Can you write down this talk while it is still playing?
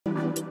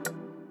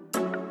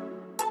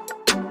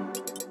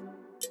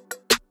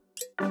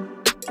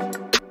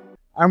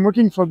I'm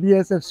working for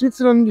BASF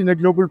Switzerland in a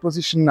global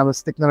position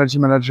as technology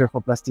manager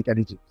for plastic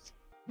additives.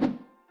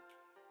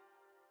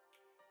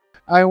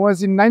 I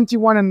was in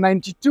 91 and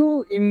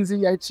 92 in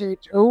the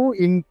IChO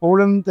in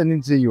Poland and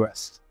in the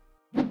US.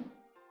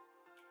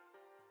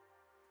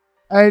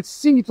 I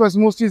think it was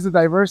mostly the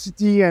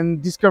diversity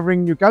and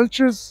discovering new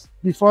cultures.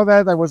 Before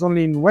that, I was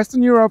only in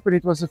Western Europe, and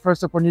it was the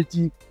first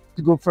opportunity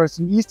to go first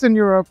in Eastern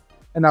Europe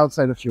and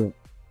outside of Europe.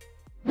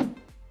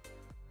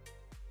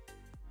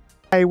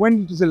 I went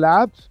into the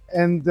lab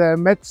and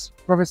met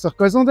Professor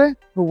Cosandé,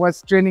 who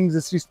was training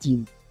the Swiss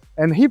team.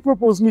 And he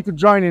proposed me to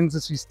join in the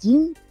Swiss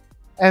team.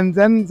 And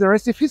then the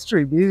rest is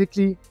history.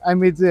 Basically, I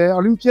made the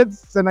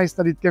Olympiads, then I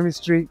studied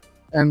chemistry,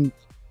 and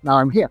now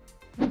I'm here.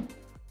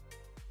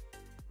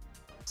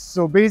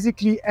 So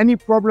basically, any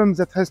problem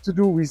that has to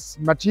do with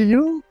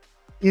material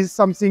is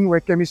something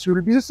where chemistry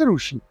will be the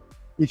solution.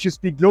 If you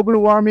speak global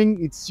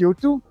warming, it's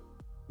CO2,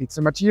 it's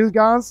a material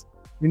gas,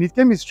 you need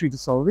chemistry to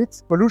solve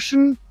it.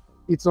 Pollution,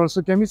 it's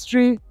also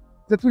chemistry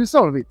that will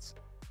solve it.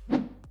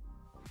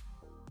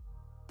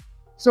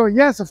 So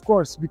yes, of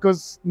course,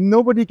 because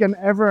nobody can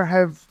ever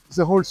have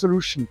the whole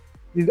solution.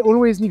 You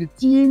always need a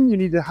team, you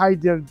need a high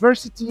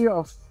diversity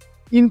of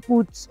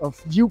inputs, of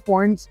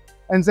viewpoints,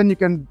 and then you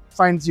can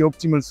find the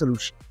optimal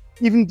solution.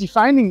 Even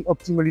defining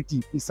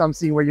optimality is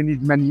something where you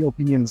need many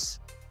opinions.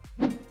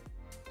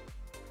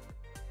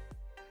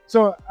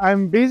 So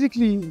I'm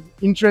basically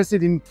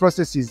interested in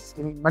processes,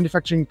 in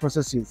manufacturing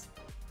processes.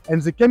 And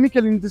the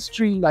chemical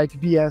industry, like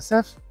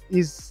BASF,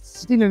 is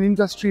still an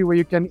industry where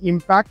you can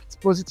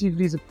impact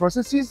positively the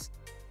processes,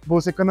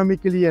 both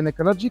economically and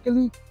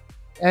ecologically.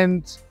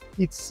 And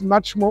it's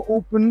much more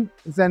open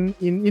than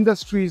in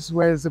industries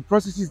where the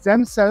processes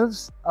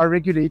themselves are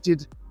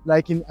regulated,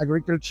 like in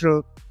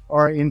agriculture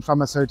or in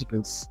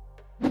pharmaceuticals.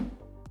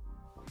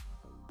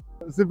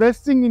 The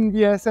best thing in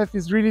BASF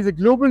is really the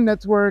global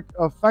network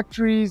of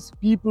factories,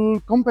 people,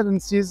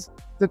 competencies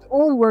that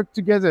all work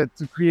together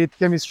to create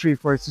chemistry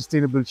for a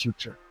sustainable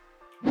future.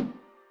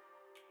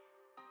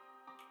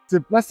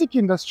 The plastic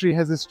industry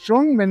has a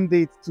strong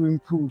mandate to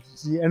improve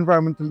the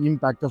environmental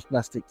impact of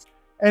plastics.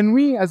 And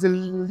we, as a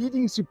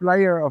leading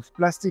supplier of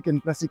plastic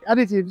and plastic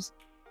additives,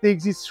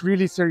 take this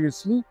really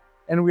seriously.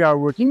 And we are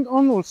working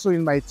on, also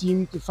in my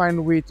team, to find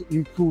a way to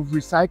improve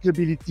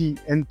recyclability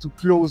and to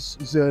close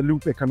the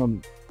loop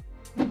economy.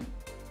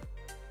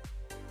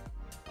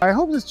 I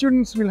hope the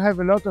students will have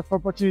a lot of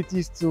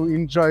opportunities to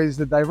enjoy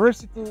the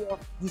diversity of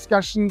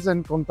discussions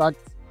and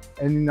contacts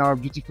and in our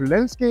beautiful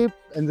landscape,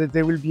 and that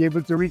they will be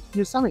able to reach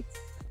new summits.